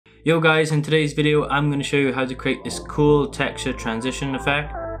Yo guys, in today's video I'm going to show you how to create this cool texture transition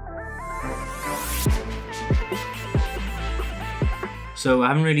effect. So I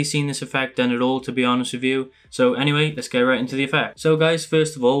haven't really seen this effect done at all, to be honest with you. So anyway, let's get right into the effect. So guys,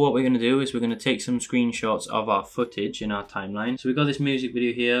 first of all, what we're going to do is we're going to take some screenshots of our footage in our timeline. So we've got this music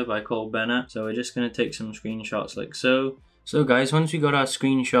video here by Cole Bennett. So we're just going to take some screenshots like so. So guys, once we got our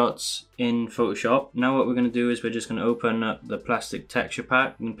screenshots in Photoshop, now what we're going to do is we're just going to open up the plastic texture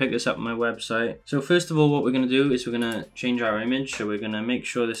pack. You can pick this up on my website. So first of all, what we're going to do is we're going to change our image. So we're going to make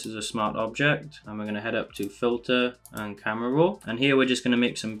sure this is a smart object, and we're going to head up to filter and camera raw. And here we're just going to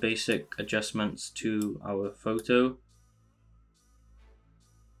make some basic adjustments to our photo.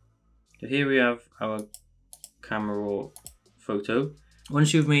 So here we have our camera raw photo.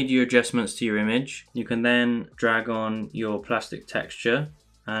 Once you've made your adjustments to your image, you can then drag on your plastic texture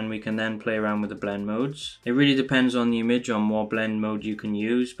and we can then play around with the blend modes. It really depends on the image on what blend mode you can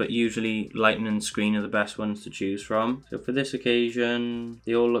use, but usually lighten and screen are the best ones to choose from. So for this occasion,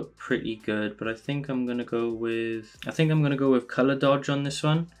 they all look pretty good, but I think I'm gonna go with color dodge on this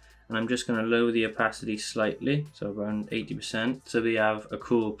one. And I'm just going to lower the opacity slightly, so around 80%, so we have a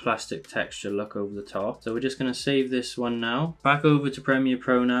cool plastic texture look over the top. So we're just going to save this one now. Back over to Premiere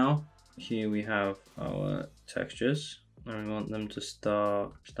Pro now. Here we have our textures, and we want them to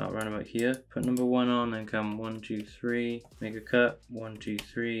start right about here. Put number 1 on, and come 1, 2, 3, make a cut, 1, 2,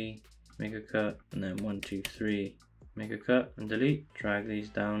 3, make a cut, and then 1, 2, 3, make a cut, and delete. Drag these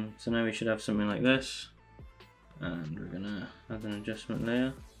down. So now we should have something like this, and we're going to add an adjustment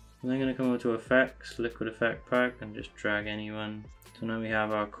layer. I'm then going to come over to effects, liquid effect pack, and just drag anyone. So now we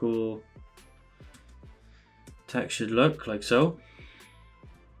have our cool textured look like so.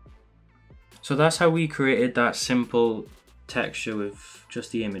 So that's how we created that simple texture with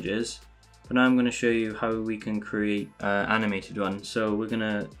just the images. But now I'm going to show you how we can create animated one. So we're going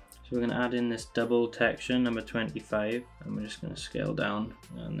to add in this double texture number 25, and we're just going to scale down,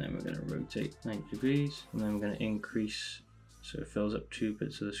 and then we're going to rotate 90 degrees, and then we're going to increase so it fills up 2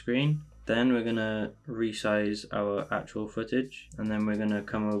 bits of the screen. Then we're going to resize our actual footage, and then we're going to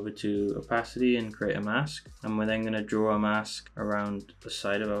come over to opacity and create a mask, and we're then going to draw a mask around the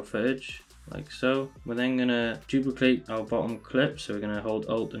side of our footage like so. We're then going to duplicate our bottom clip, so we're going to hold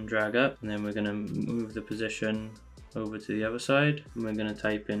Alt and drag up, and then we're going to move the position over to the other side, and we're going to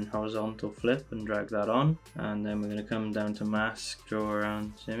type in horizontal flip and drag that on, and then we're going to come down to mask, draw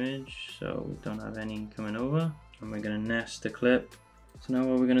around this image so we don't have any coming over. And we're going to nest the clip. So now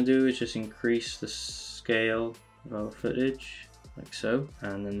what we're going to do is just increase the scale of our footage like so,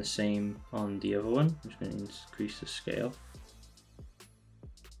 and then the same on the other one. I'm just going to increase the scale.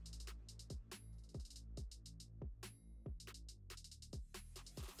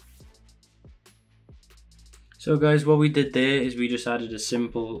 So guys, what we did there is we just added a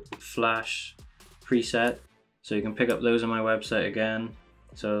simple flash preset, so you can pick up those on my website again.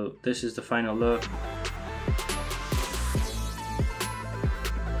 So this is the final look.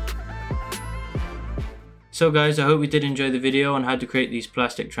 So guys, I hope you did enjoy the video on how to create these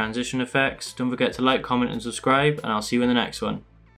plastic transition effects. Don't forget to like, comment and subscribe, and I'll see you in the next one.